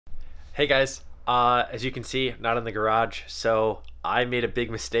Hey guys, as you can see, not in the garage, so I made a big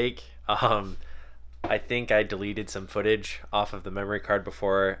mistake. I think I deleted some footage off of the memory card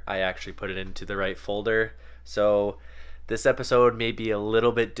before I actually put it into the right folder. So this episode may be a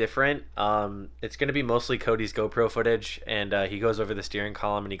little bit different. It's going to be mostly Cody's GoPro footage, and he goes over the steering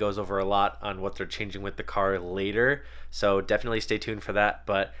column and he goes over a lot on what they're changing with the car later. So definitely stay tuned for that.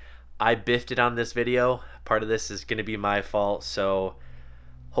 But I biffed it on this video. Part of this is going to be my fault, so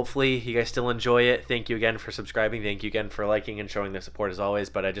hopefully you guys still enjoy it. Thank you again for subscribing. Thank you again for liking and showing the support as always.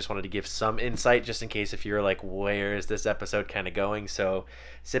 But I just wanted to give some insight just in case if you're like, where is this episode kind of going? So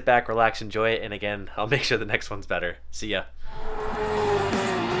sit back, relax, enjoy it. And again, I'll make sure the next one's better. See ya.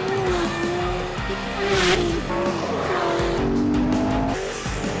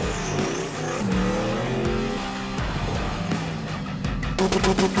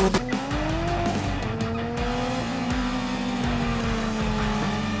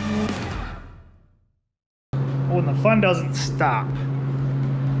 When the fun doesn't stop.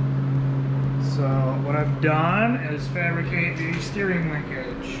 So what I've done is fabricate the steering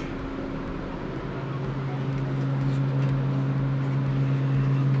linkage.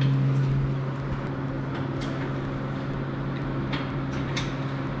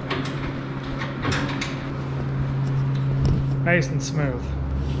 Nice and smooth.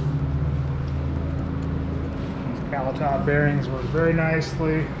 These Calatop bearings work very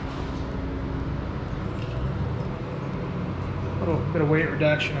nicely. Little bit of weight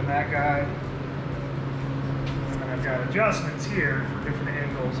reduction in that guy. And then I've got adjustments here for different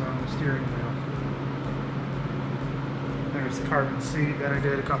angles on the steering wheel. There's the carbon seat that I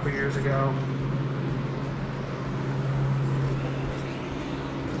did a couple years ago.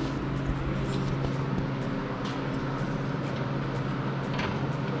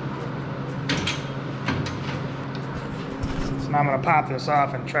 Now I'm going to pop this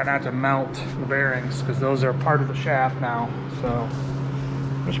off and try not to melt the bearings because those are part of the shaft now. So,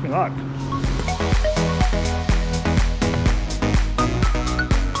 wish me luck.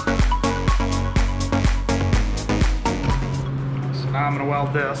 So now I'm going to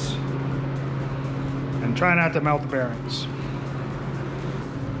weld this and try not to melt the bearings.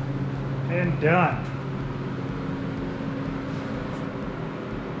 And done.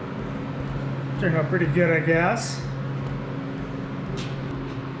 Turned out pretty good, I guess.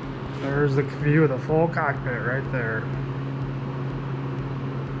 There's the view of the full cockpit right there.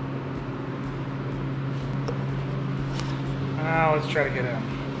 Now let's try to get in.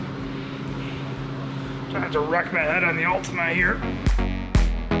 Trying to wreck my head on the Ultima here.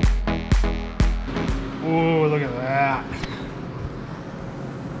 Ooh, look at that.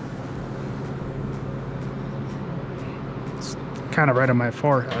 It's kind of right on my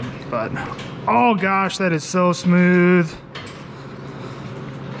forehead, but oh gosh, that is so smooth.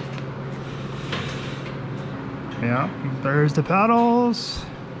 Yeah, there's the pedals.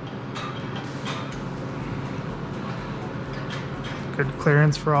 Good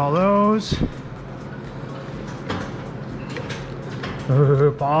clearance for all those.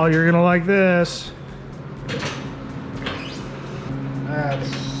 Paul, you're gonna like this. That's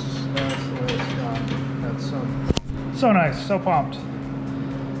the way it's done. That's so nice, so pumped.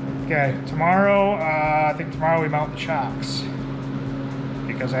 Okay, tomorrow, I think tomorrow we mount the shocks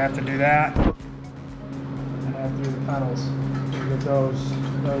because I have to do that. I have to do the pedals to get those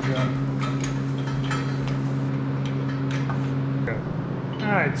in.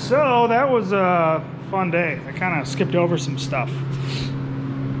 Alright, so that was a fun day. I kind of skipped over some stuff.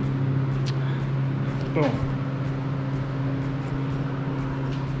 Boom.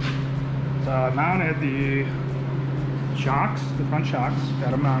 So I mounted the shocks, the front shocks,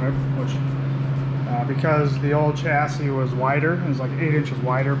 got them mounted, which because the old chassis was wider, it was like 8 inches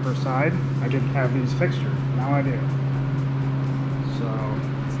wider per side, I didn't have these fixtures. Now I do. So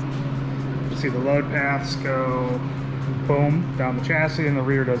you see the load paths go boom down the chassis, and the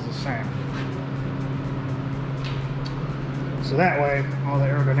rear does the same. So that way all the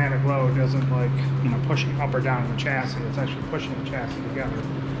aerodynamic load doesn't, like, you know, pushing up or down the chassis. It's actually pushing the chassis together.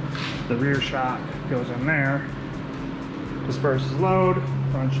 The rear shock goes in there, disperses load,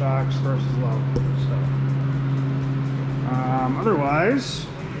 front shock disperses load. So otherwise,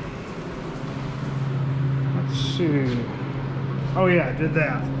 let's see. Oh yeah, I did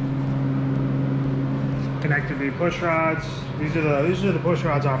that. Connected the push rods. These are the push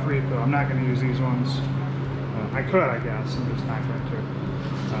rods off repo. I'm not going to use these ones. I could, I guess. I'm just not going to.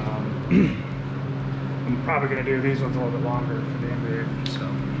 I'm probably going to do these ones a little bit longer for the ENVIATE. So,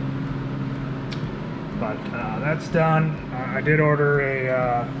 but that's done. I did order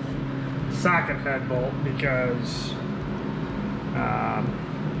a socket head bolt because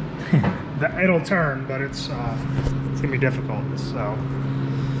it'll turn, but it's gonna be difficult. So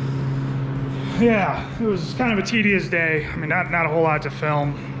yeah, it was kind of a tedious day. I mean, not a whole lot to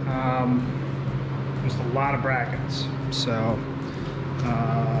film. Just a lot of brackets. So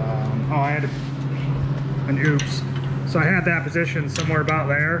oh, I had an oops. So I had that position somewhere about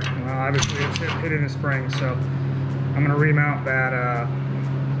there. Obviously it's hitting the spring, so I'm gonna remount that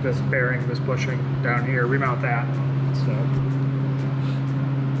this bearing, this bushing down here, remount that. So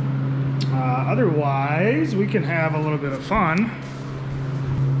otherwise we can have a little bit of fun.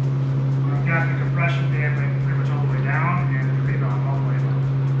 I've got the compression damping pretty much all the way down and the rebound all the way up.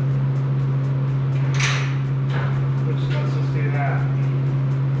 Which let's just do that.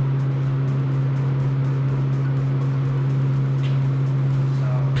 So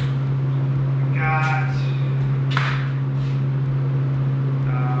we've got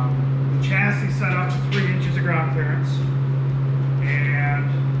the chassis set up to 3 inches of ground clearance, and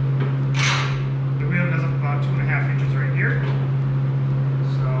the wheel goes up about 2.5 inches right here.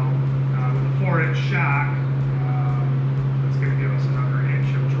 So with a 4-inch shock, that's going to give us another inch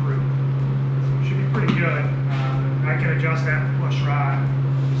of droop. So it should be pretty good. I can adjust that push rod,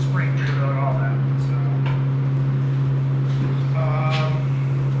 spring reload, all that. So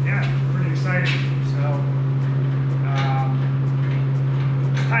yeah, pretty exciting. So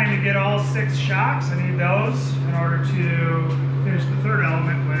it's time to get all 6 shocks. I need those in order to finish the third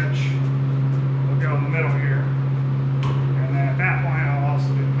element, which will go in the middle here. And then at that point, I'll also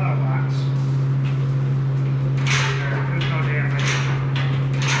do the pedal box. There's no damage.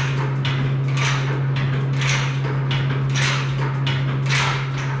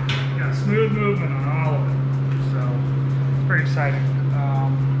 Got smooth movement on all of it, so it's pretty exciting.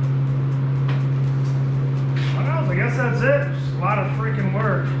 What else? I guess that's it. Just a lot of freaking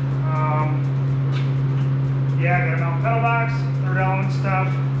work. Yeah, I got an pedal box, third element stuff.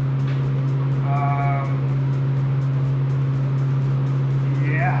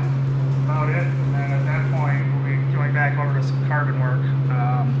 Yeah, that's about it. And then at that point, we'll be going back over to some carbon work.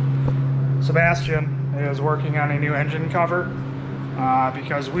 Sebastian is working on a new engine cover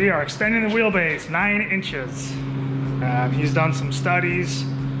because we are extending the wheelbase 9 inches. He's done some studies.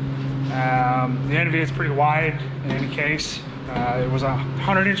 The Enviate's pretty wide in any case. It was a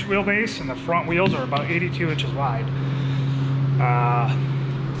 100-inch wheelbase, and the front wheels are about 82 inches wide.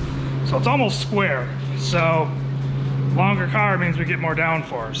 So it's almost square. So longer car means we get more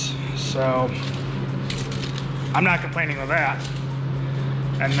downforce. So I'm not complaining with that.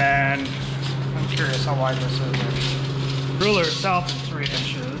 And then I'm curious how wide this is. The ruler itself is 3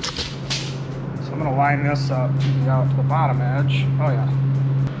 inches. So I'm gonna line this up out to the bottom edge. Oh yeah.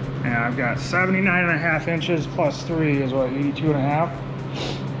 And I've got 79.5 inches plus 3 is what, 82.5.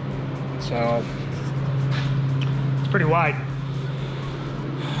 So it's pretty wide.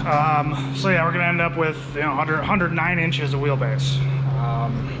 So yeah, we're gonna end up with 109 inches of wheelbase.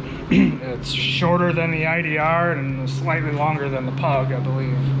 It's shorter than the IDR and slightly longer than the Pug, I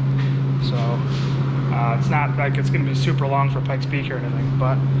believe. So it's not like it's gonna be super long for Pikes Peak or anything,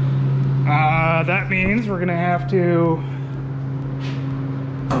 but that means we're gonna have to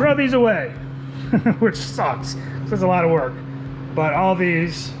throw these away, which sucks. It's a lot of work. But all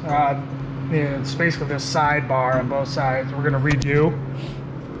these, it's basically this sidebar on both sides. We're gonna redo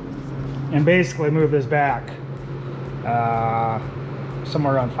and basically move this back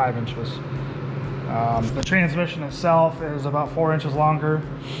somewhere around 5 inches. The transmission itself is about 4 inches longer.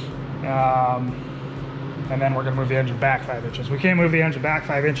 And then we're gonna move the engine back 5 inches. We can't move the engine back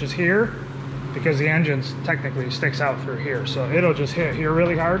 5 inches here because the engine technically sticks out through here. So it'll just hit here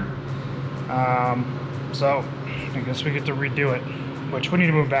really hard. So I guess we get to redo it, which we need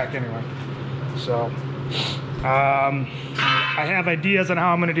to move back anyway. So I have ideas on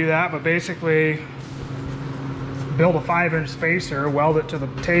how I'm gonna do that, but basically build a 5-inch spacer, weld it to the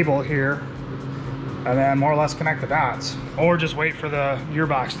table here, and then more or less connect the dots, or just wait for the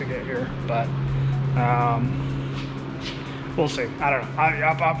gearbox to get here. But we'll see. I don't know.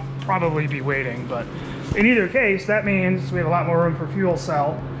 I'll probably be waiting, but in either case, that means we have a lot more room for fuel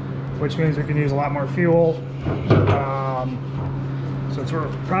cell, which means we can use a lot more fuel. So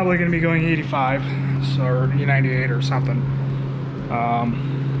we're probably going to be going 85 or E98 or something.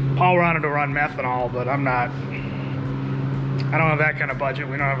 Paul wanted to run methanol, but I don't have that kind of budget.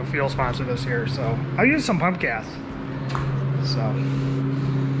 We don't have a fuel sponsor this year, so I'll use some pump gas. So,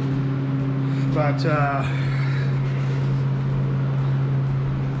 but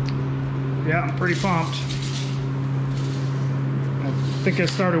yeah, I'm pretty pumped. I think I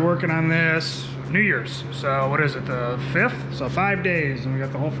started working on this New Year's. So what is it, the 5th? So 5 days, and we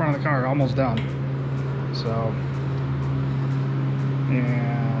got the whole front of the car almost done. So,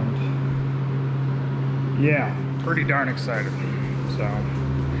 and yeah, pretty darn excited. So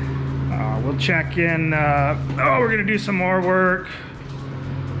we'll check in. We're gonna do some more work.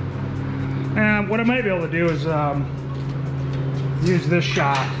 And what I might be able to do is use this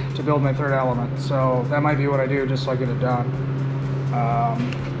shock to build my third element. So that might be what I do, just so I get it done. I'll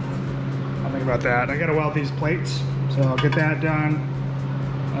think about that. I gotta weld these plates, so I'll get that done.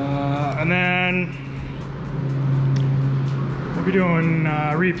 And then we'll be doing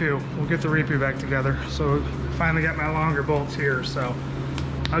repu. We'll get the repu back together. So finally got my longer bolts here, so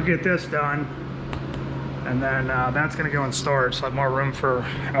I'll get this done. And then that's gonna go in storage, so I have more room for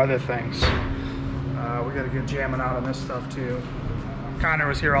other things. We gotta get jamming out on this stuff too. Connor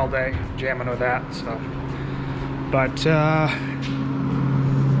was here all day jamming with that, so. But it's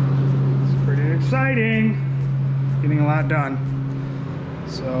pretty exciting, getting a lot done.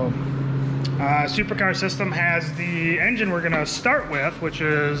 So supercar system has the engine we're gonna start with, which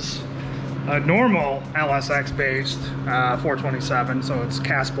is a normal LSX based 427, so it's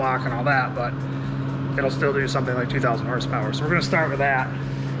cast block and all that, but it'll still do something like 2,000 horsepower. So we're gonna start with that.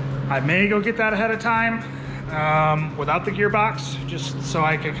 I may go get that ahead of time without the gearbox, just so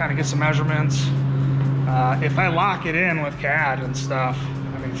I can kind of get some measurements. If I lock it in with CAD and stuff,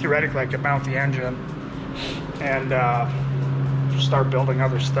 I mean, theoretically I could mount the engine and start building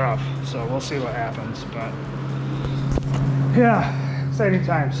other stuff. So we'll see what happens, but yeah, exciting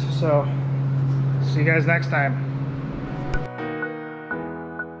times. So see you guys next time.